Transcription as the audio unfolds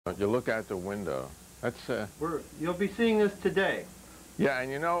You look out the window. That's You'll be seeing this today. yeah,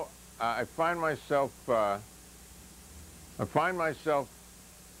 and you know, I find myself. That's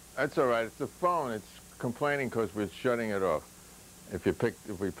all right. It's the phone. It's complaining because we're shutting it off. If we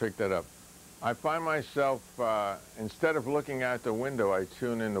pick that up, I find myself instead of looking out the window, I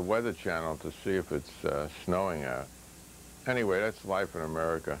tune in the Weather Channel to see if it's snowing out. Anyway, that's life in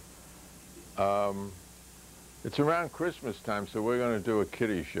America. It's around Christmas time, so we're going to do a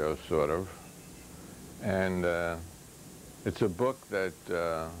kiddie show, sort of. And it's a book that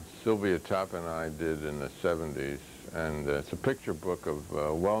Sylvia Top and I did in the 70s. And it's a picture book of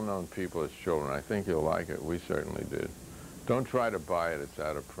well-known people as children. I think you'll like it. We certainly did. Don't try to buy it. It's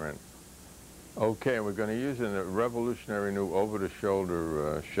out of print. Okay, we're going to use a revolutionary new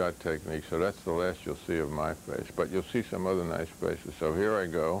over-the-shoulder shot technique, so that's the last you'll see of my face. But you'll see some other nice faces. So here I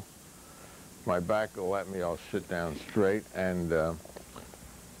go. My back will let me. I'll sit down straight. And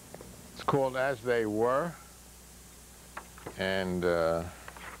it's called As They Were. And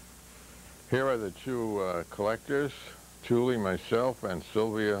here are the two collectors, Tuli, myself, and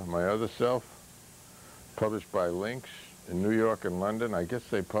Sylvia, my other self, published by Lynx in New York and London. I guess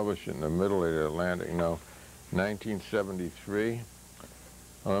they published it in the middle of the Atlantic, no, 1973.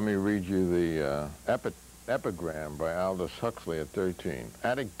 Let me read you the epigram by Aldous Huxley at 13.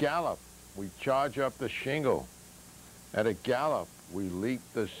 At a gallop, we charge up the shingle. At a gallop, we leap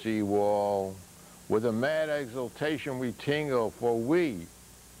the seawall. With a mad exultation we tingle, for we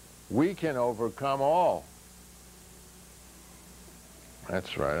can overcome all.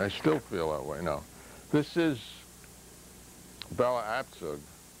 That's right, I still feel that way. No, this is Bella Abzug.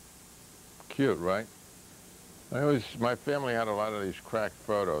 Cute, right? My family had a lot of these cracked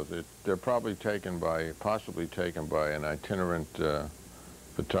photos. They're probably possibly taken by an itinerant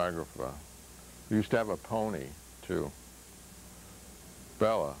photographer. We used to have a pony, too.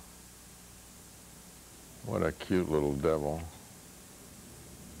 Bella. What a cute little devil.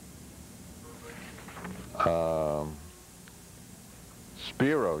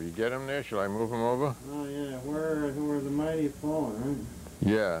 Spiro, you get him there? Should I move him over? Oh, yeah. Where the mighty fallen, right?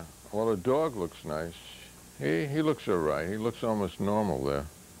 Yeah. Well, the dog looks nice. He looks all right. He looks almost normal there.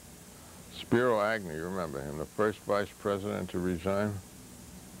 Spiro Agnew, you remember him, the first vice president to resign?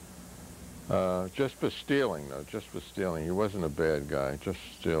 Just for stealing, though, just for stealing. He wasn't a bad guy, just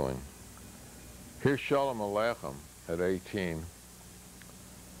stealing. Here's Shalom Aleichem at 18.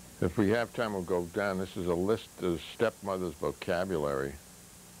 If we have time, we'll go down. This is a list of stepmother's vocabulary.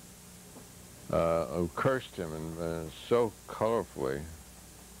 Who cursed him and so colorfully.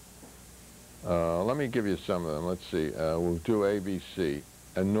 Let me give you some of them. Let's see. We'll do ABC.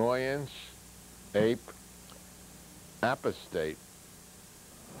 Annoyance, ape, apostate.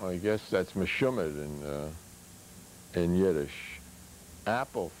 Well, I guess that's meshumad in Yiddish.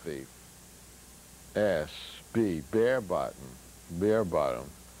 Apple thief, ass, B, bare bottom.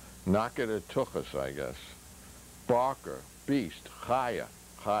 Naked tuchas, I guess. Barker, beast, chaya,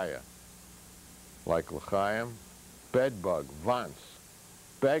 like l'chaim. Bedbug, vance.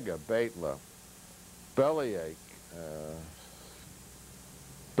 Beggar, beitla. Bellyache,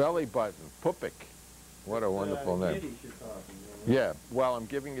 belly button, pupik. What a wonderful name. Yeah, well, I'm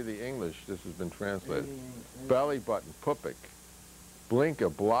giving you the English. This has been translated. Belly button, pupik. Blinker,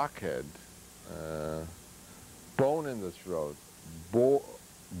 blockhead. Bone in the throat. Boor.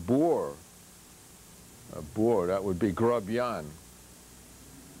 Boor, that would be grubyan.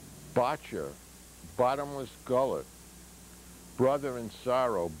 Botcher, bottomless gullet. Brother in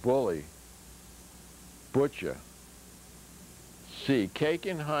sorrow, bully. Butcher. C, cake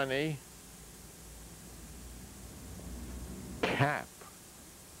and honey. Cap.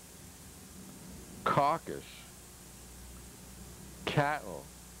 Caucus. Cattle.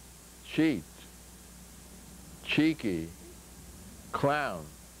 Cheat. Cheeky. Clown.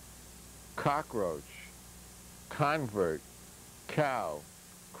 Cockroach. Convert. Cow.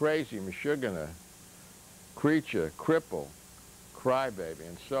 Crazy. Meshuggah. Creature. Cripple. Crybaby,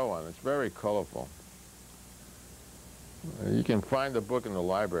 and so on. It's very colorful. You can find the book in the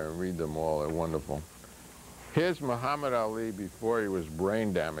library and read them all. They're wonderful. Here's Muhammad Ali before he was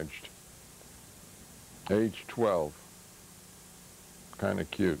brain damaged. Age 12. Kind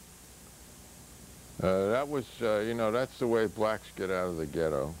of cute. That was, you know, that's the way blacks get out of the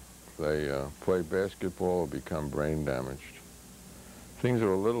ghetto. They play basketball or become brain damaged. Things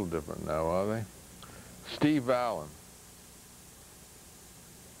are a little different now, are they? Steve Allen.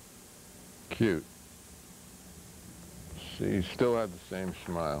 Cute. See, he still had the same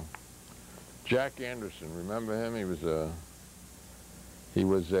smile. Jack Anderson, remember him? He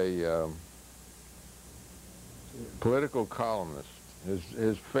was a political columnist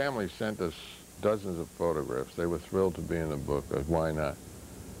His family sent us dozens of photographs. They were thrilled to be in the book. Why not?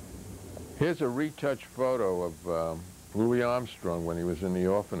 Here's a retouched photo of Louis Armstrong when he was in the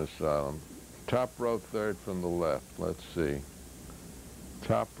orphan asylum. Top row, third from the left. Let's see.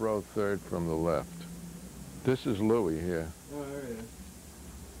 Top row, third from the left. This is Louis here. Oh, there he is.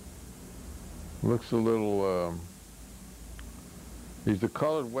 Looks a little, he's the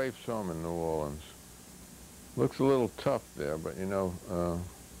colored waif's home in New Orleans. Looks a little tough there, but you know,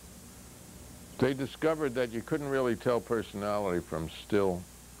 they discovered that you couldn't really tell personality from still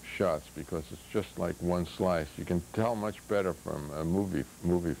shots because it's just like one slice. You can tell much better from a movie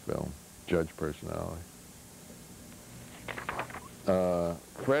film, judge personality.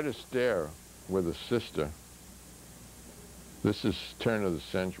 Fred Astaire with a sister. This is turn of the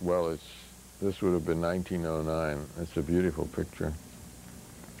century. Well, this would have been 1909. It's a beautiful picture.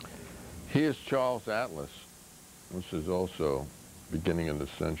 Here's Charles Atlas. This is also beginning of the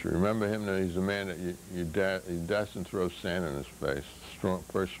century. Remember him? He's a man that you dasn't throw sand in his face.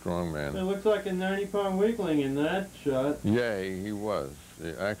 First strong man. It looks like a 90-pound weakling in that shot. Yeah, he was.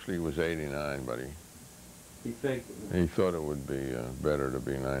 Actually, he was 89, but He faked it. he thought it would be better to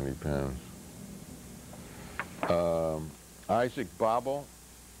be 90 pounds. Isaac Babel.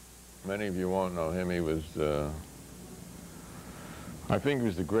 Many of you won't know him. He was, I think he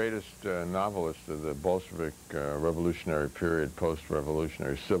was the greatest novelist of the Bolshevik revolutionary period,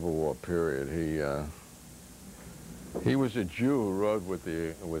 post-revolutionary Civil War period. He was a Jew who rode with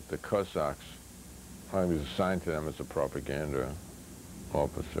the Cossacks. He was assigned to them as a propaganda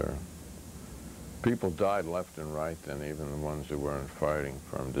officer. People died left and right then, even the ones who weren't fighting,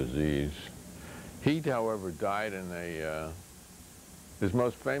 from disease. He, however, died in his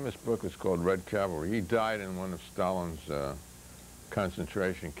most famous book is called Red Cavalry. He died in one of Stalin's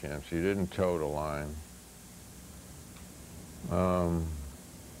concentration camps. He didn't toe the line.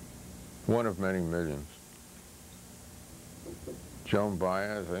 One of many millions. Joan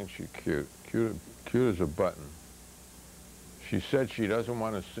Baez, I think she's cute. Cute as a button. She said she doesn't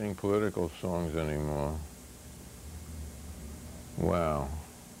want to sing political songs anymore. Wow.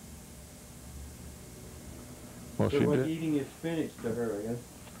 Well, So she what did. eating is finished to her, I guess.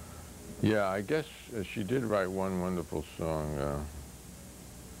 Yeah, I guess she did write one wonderful song,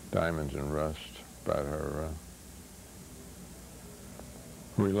 Diamonds and Rust, about her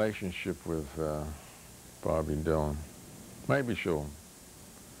relationship with Bobby Dylan. Maybe she'll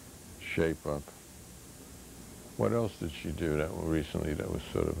shape up. What else did she do that recently that was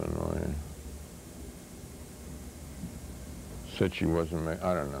sort of annoying? Said she wasn't,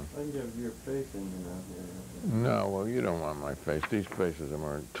 I don't know. I can get your face in, you know. Here. No, well, you don't want my face. These faces are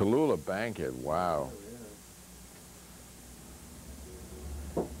more... Tallulah Bankhead, wow.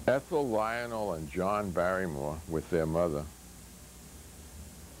 Oh, yeah. Ethel Lionel and John Barrymore with their mother.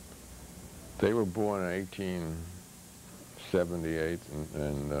 They were born in 1878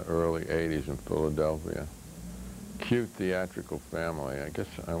 and the early 80s in Philadelphia. Cute theatrical family. I guess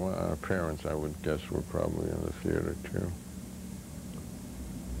our parents, I would guess, were probably in the theater too.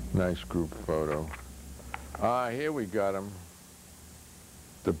 Nice group photo. Ah, here we got them.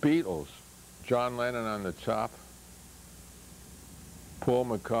 The Beatles. John Lennon on the top. Paul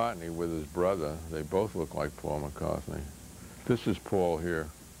McCartney with his brother. They both look like Paul McCartney. This is Paul here.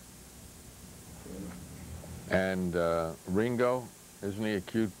 And Ringo, isn't he a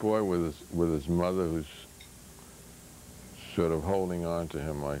cute boy with his mother, who's sort of holding on to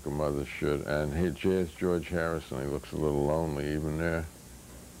him like a mother should? And here's George Harrison. He looks a little lonely even there.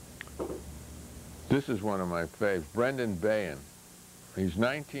 This is one of my faves, Brendan Behan. He's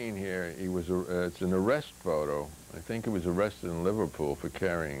 19 here. He was it's an arrest photo. I think he was arrested in Liverpool for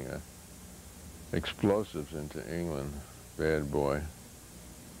carrying explosives into England. Bad boy.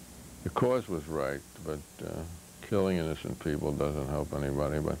 The cause was right, but killing innocent people doesn't help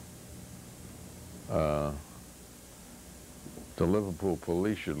anybody. But the Liverpool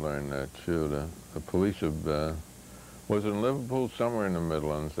police should learn that too. The police have. Was in Liverpool, somewhere in the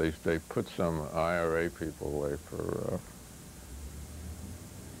Midlands. They put some IRA people away for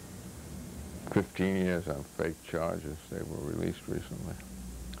 15 years on fake charges. They were released recently.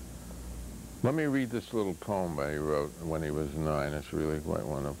 Let me read this little poem that he wrote when he was 9. It's really quite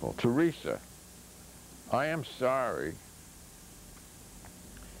wonderful. Teresa, I am sorry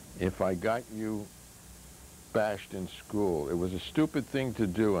if I got you bashed in school. It was a stupid thing to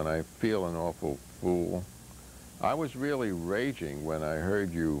do, and I feel an awful fool. I was really raging when I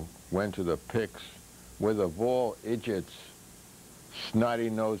heard you went to the pics with of all idiots,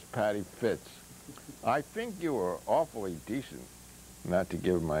 snotty-nosed Patty Fitz. I think you were awfully decent, not to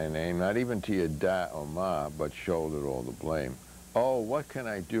give my name, not even to your da or ma, but shouldered all the blame. Oh, what can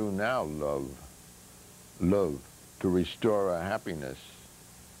I do now, love? Love, to restore our happiness.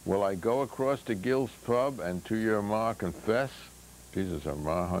 Will I go across to Gil's pub and to your ma confess? Jesus, our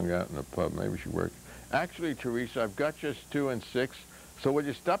ma hung out in the pub. Maybe she worked. Actually, Teresa, I've got just 2 and 6, so will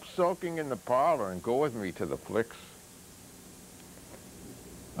you stop sulking in the parlor and go with me to the flicks?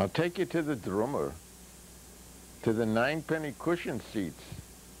 I'll take you to the drummer, to the 9-penny cushion seats,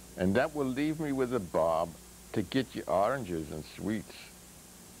 and that will leave me with a bob to get you oranges and sweets.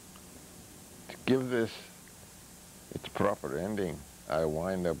 To give this its proper ending, I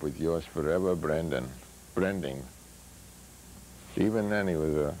wind up with yours forever, Brendan. Even then he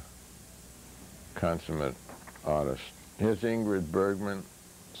was a consummate artist. Here's Ingrid Bergman.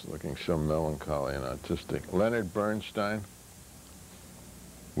 It's looking so melancholy and artistic. Leonard Bernstein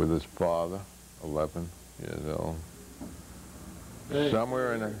with his father, 11 years old.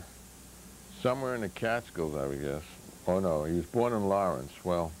 Somewhere in the Catskills, I would guess. Oh no, he was born in Lawrence.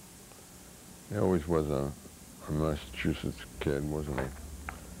 Well, he always was a Massachusetts kid, wasn't he?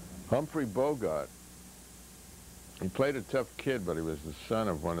 Humphrey Bogart. He played a tough kid, but he was the son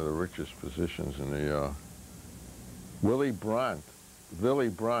of one of the richest physicians in New York. Willy Brandt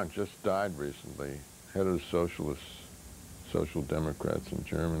just died recently, head of the Social Democrats in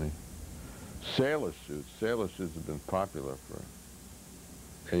Germany. Sailor suits have been popular for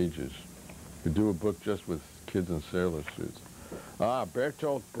ages. You do a book just with kids in sailor suits. Ah,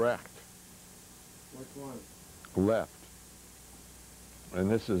 Bertolt Brecht. Which one? Left. And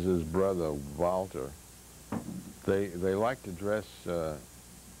this is his brother, Walter. They like to dress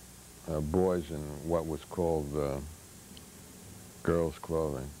boys in what was called girls'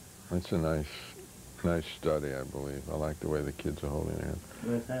 clothing. It's a nice study, I believe. I like the way the kids are holding their hands.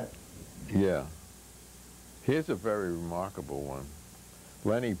 Where's that? Yeah. Here's a very remarkable one.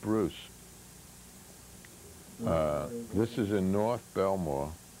 Lenny Bruce. This is in North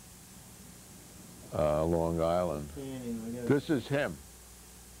Belmore, Long Island. This is him.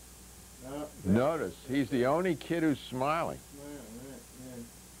 Notice, he's the only kid who's smiling.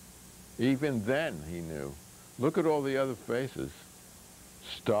 Even then, he knew. Look at all the other faces.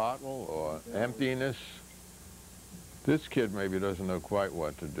 Startle or emptiness. This kid maybe doesn't know quite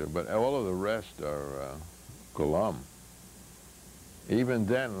what to do, but all of the rest are glum. Even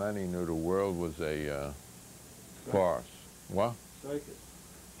then, Lenny knew the world was a farce. What?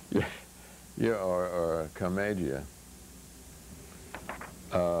 Circus. Yeah, or a commedia.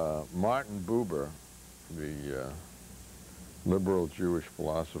 Martin Buber, the liberal Jewish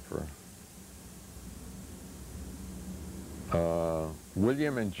philosopher.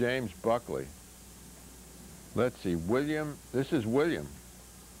 William and James Buckley. Let's see, this is William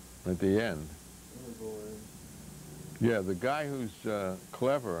at the end. Oh boy. Yeah, the guy who's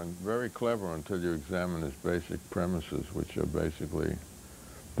clever and very clever until you examine his basic premises, which are basically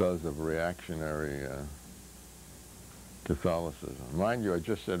those of reactionary Catholicism. Mind you, I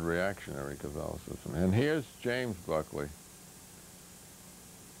just said reactionary Catholicism. And here's James Buckley,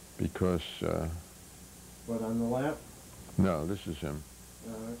 because... What, on the left? No, this is him.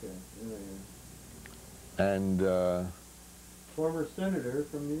 Oh, okay. Yeah. And... Former senator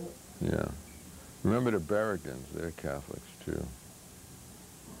from New York. Yeah. Remember the Berrigans, they're Catholics too.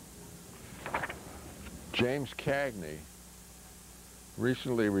 James Cagney,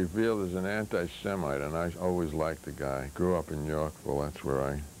 recently revealed as an anti-Semite, and I always liked the guy. Grew up in Yorkville, that's where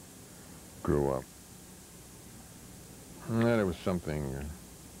I grew up. And it was something,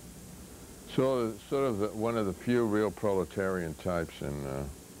 sort of one of the few real proletarian types in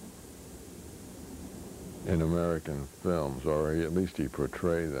American films, or at least he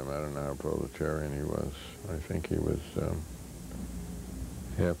portrayed them. I don't know how proletarian he was. I think he was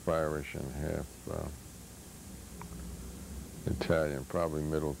half Irish and half Italian, probably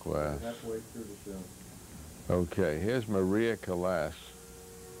middle class. Halfway through the show. Okay, here's Maria Callas.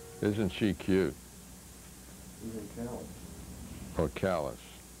 Isn't she cute? Even Callis. Or Callas.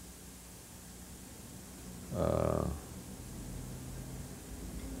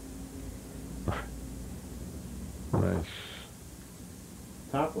 Nice.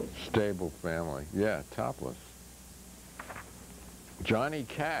 Topless. Stable family. Yeah, topless. Johnny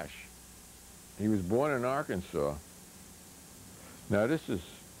Cash. He was born in Arkansas. Now this is,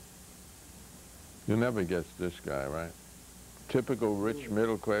 you'll never guess this guy, right? Typical rich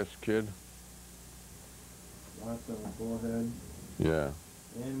middle-class kid. Lots on the forehead. Yeah.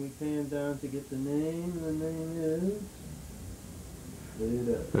 And we pan down to get the name. The name is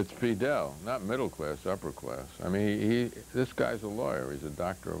Fidel. It's Fidel, not middle class, upper class. I mean, this guy's a lawyer. He's a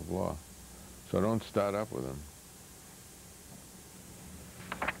doctor of law. So don't start up with him.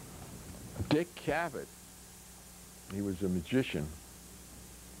 Dick Cavett. He was a magician.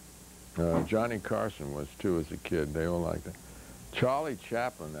 Johnny Carson was too as a kid. They all liked it. Charlie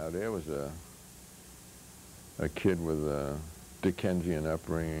Chaplin. Now there was a kid with a Dickensian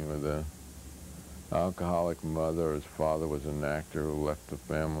upbringing with a alcoholic mother. His father was an actor who left the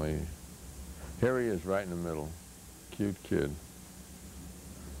family. Here he is right in the middle. Cute kid.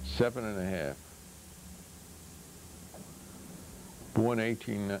 7½. Born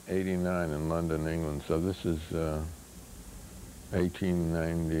 1889 in London, England. So this is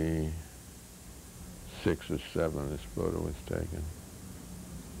 1896 or 7 this photo was taken.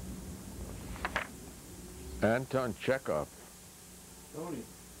 Anton Chekhov. Tony.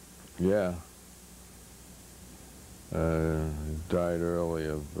 Yeah. Died early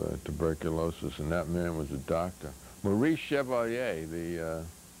of tuberculosis, and that man was a doctor. Maurice Chevalier, the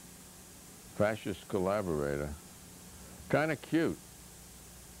fascist collaborator. Kind of cute.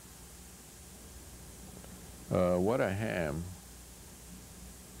 What a ham.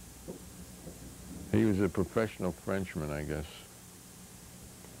 He was a professional Frenchman, I guess.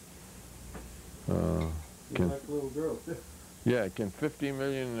 Like little girls. Yeah, can 50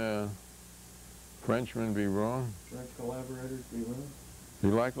 million Frenchmen be wrong? French collaborators be wrong?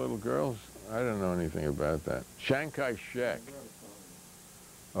 You like little girls? I don't know anything about that. Chiang Kai-shek.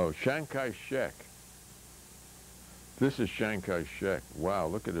 Oh, Chiang Kai-shek. This is Chiang Kai-shek. Wow,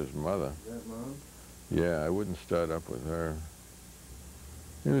 look at his mother. Is that Mom? Yeah, I wouldn't start up with her.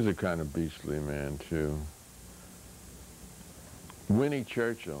 He was a kind of beastly man, too. Winnie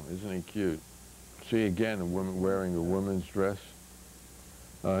Churchill, isn't he cute? See, again, a woman wearing a woman's dress.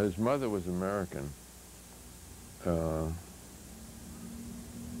 His mother was American.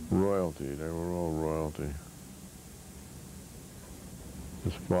 Royalty, they were all royalty.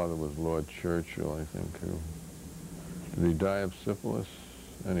 His father was Lord Churchill, I think, who... Did he die of syphilis?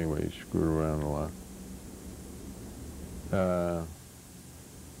 Anyway, he screwed around a lot.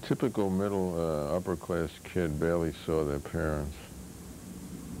 Typical middle, upper-class kid, barely saw their parents.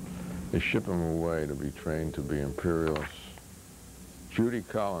 They ship him away to be trained to be imperialists. Judy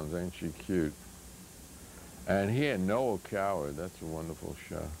Collins, ain't she cute? And here, Noel Coward, that's a wonderful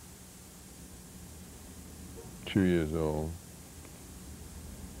shot. 2 years old.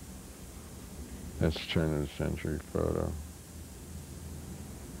 That's turn of the century photo.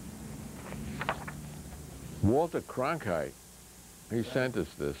 Walter Cronkite, he sent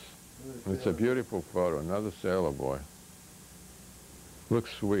us this. It's a beautiful photo, another sailor boy.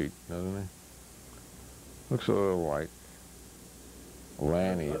 Looks sweet, doesn't he? Looks a little like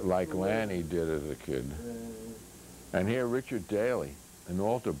Lanny did as a kid. And here Richard Daley, an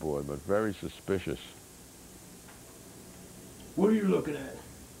altar boy, but very suspicious. What are you looking at?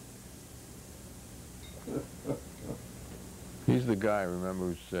 He's the guy, remember,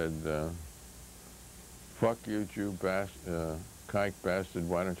 who said, fuck you, Jew kike bastard,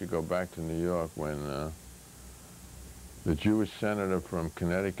 why don't you go back to New York, when the Jewish senator from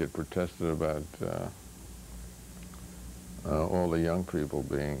Connecticut protested about all the young people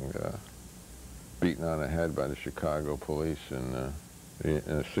being beaten on the head by the Chicago police in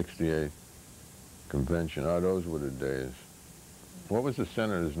a '68 convention. Oh, those were the days. What was the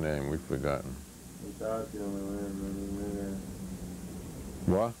senator's name? We've forgotten.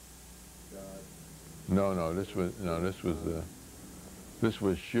 What? No, this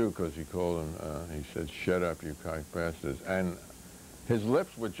was Shu, because he called him. He said, "Shut up, you kike bastards." And his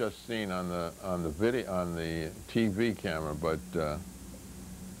lips were just seen on the video, on the TV camera, but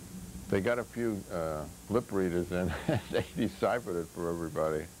they got a few lip readers, and they deciphered it for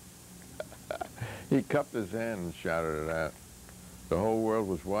everybody. He cupped his hand and shouted it out. The whole world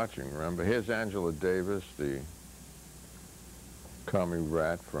was watching, remember? Here's Angela Davis, the commie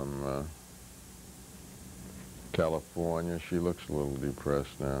rat from California. She looks a little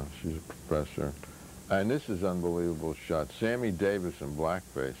depressed now. She's a professor. And this is unbelievable shot. Sammy Davis in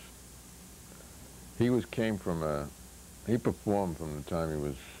blackface. He performed from the time he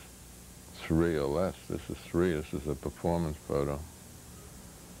was 3 or less. This is 3. This is a performance photo.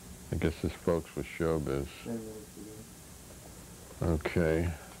 I guess this folks for showbiz. Okay.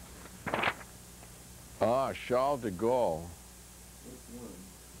 Ah, Charles de Gaulle.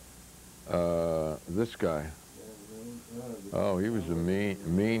 This guy. Oh, he was a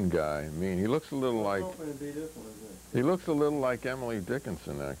mean guy. Mean. He looks a little like. He looks a little like Emily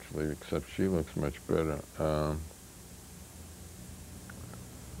Dickinson, actually, except she looks much better. How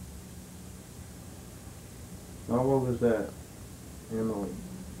old is that, Emily?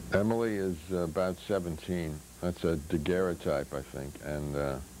 Emily is about 17. That's a daguerreotype, I think, and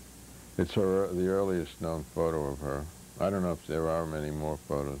it's the earliest known photo of her. I don't know if there are many more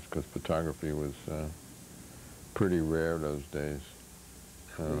photos, because photography was pretty rare those days.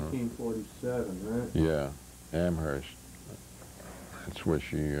 1847, right? Yeah, Amherst. That's where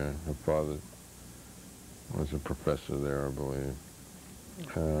she, her father was a professor there, I believe.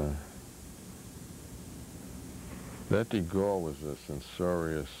 That de Gaulle was a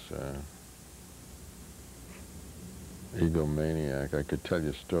censorious egomaniac. I could tell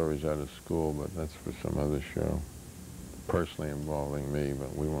you stories out of school, but that's for some other show. Personally involving me,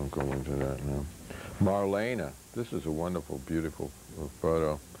 but we won't go into that now. Marlena, this is a wonderful, beautiful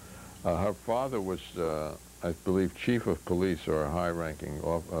photo. Her father was, I believe, chief of police or a high-ranking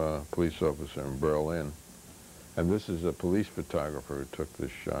police officer in Berlin. And this is a police photographer who took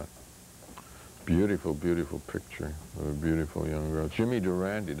this shot. Beautiful, beautiful picture of a beautiful young girl. Jimmy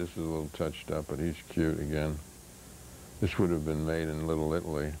Durante, this is a little touched up, but he's cute again. This would have been made in Little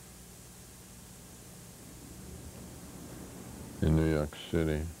Italy in New York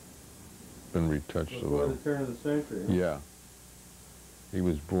City. Been retouched a little. Before the turn of the century. Huh? Yeah. He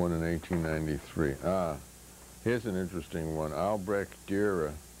was born in 1893. Ah, here's an interesting one. Albrecht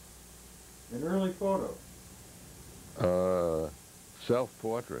Dürer. An early photo.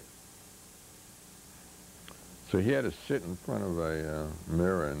 Self-portrait. So he had to sit in front of a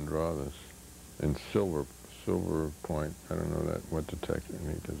mirror and draw this in silver point. I don't know what the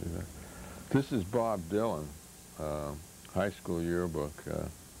technique is either. This is Bob Dylan, high school yearbook.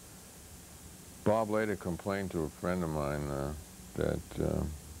 Bob later complained to a friend of mine that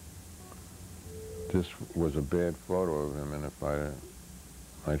this was a bad photo of him, and if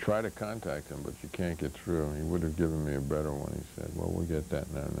I tried to contact him, but you can't get through. He would have given me a better one. He said, well, we'll get that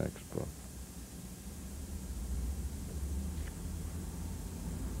in our next book.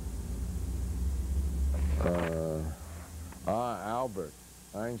 Albert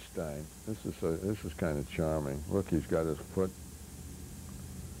Einstein. This is kind of charming. Look, he's got his foot.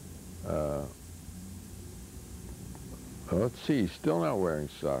 Let's see, he's still not wearing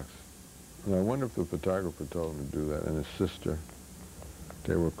socks. And I wonder if the photographer told him to do that, and his sister.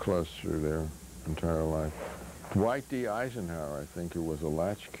 They were close through their entire life. Dwight D. Eisenhower, I think, who was a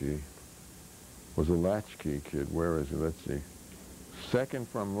latchkey kid. Where is he? Let's see. Second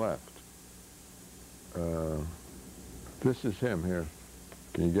from left. This is him here.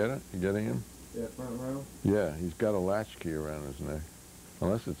 Can you get it? You getting him? Yeah, front row? Yeah, he's got a latchkey around his neck.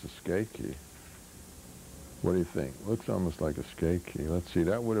 Unless it's a skate key. What do you think? Looks almost like a skate key. Let's see,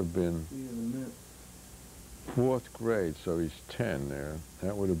 that would have been 4th grade, so he's 10 there.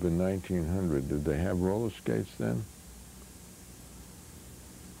 That would have been 1900. Did they have roller skates then?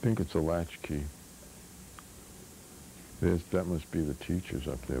 I think it's a latchkey. That must be the teachers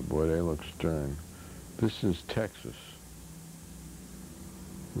up there. Boy, they look stern. This is Texas,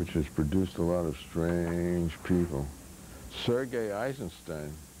 which has produced a lot of strange people. Sergei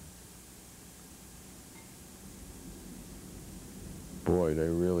Eisenstein. Boy, they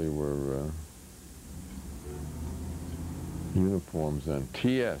really were uniforms then.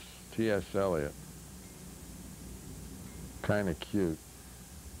 T.S. Eliot. Kind of cute.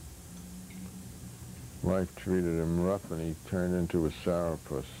 Life treated him rough and he turned into a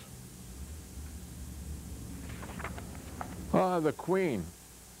sourpuss. Ah, the Queen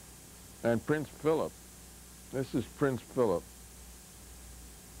and Prince Philip. This is Prince Philip.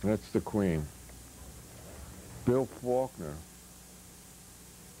 That's the Queen. Bill Faulkner.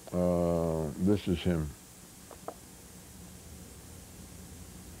 This is him.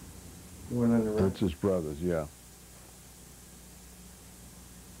 The one on the right. That's his brothers, yeah.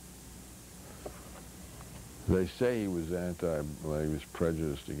 They say he was he was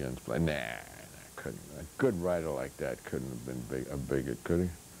prejudiced against black. Nah, couldn't. A good writer like that couldn't have been a bigot, could he?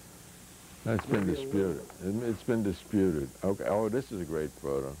 That's been disputed. It's been disputed. Okay. Oh, this is a great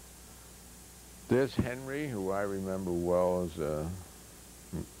photo. There's Henry, who I remember well as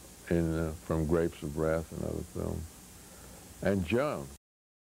from Grapes of Wrath, another film, and Joan.